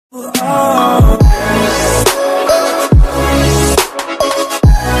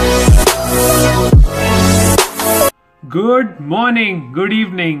Good morning, good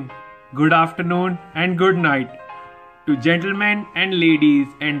evening, good afternoon, and good night to gentlemen and ladies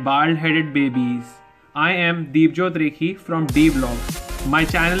and bald-headed babies. I am Deepjot Rekhi from DVLOGS. My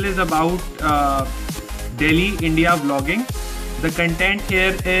channel is about Delhi, India vlogging. The content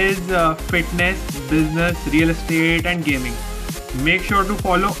here is fitness, business, real estate, and gaming. Make sure to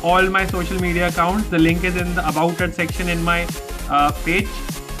follow all my social media accounts. The link is in the About Us section in my page.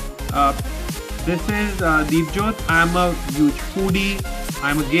 This is Deepjot. I am a huge foodie.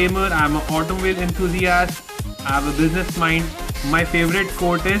 I am a gamer. I am an automobile enthusiast. I have a business mind. My favorite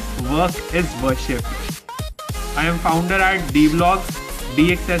quote is "Work is worship." I am founder at DVLOGS, D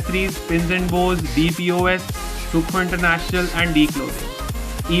Accessories, Pins and Bows, DPOS, Sukho International, and D Clothing.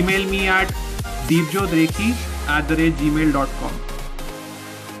 Email me at deepjotrekhi@gmail.com.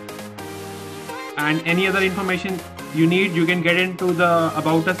 And any other information you need, you can get into the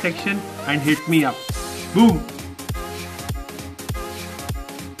About Us section and hit me up. Boom!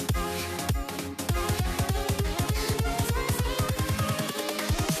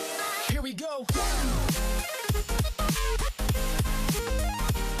 Here we go.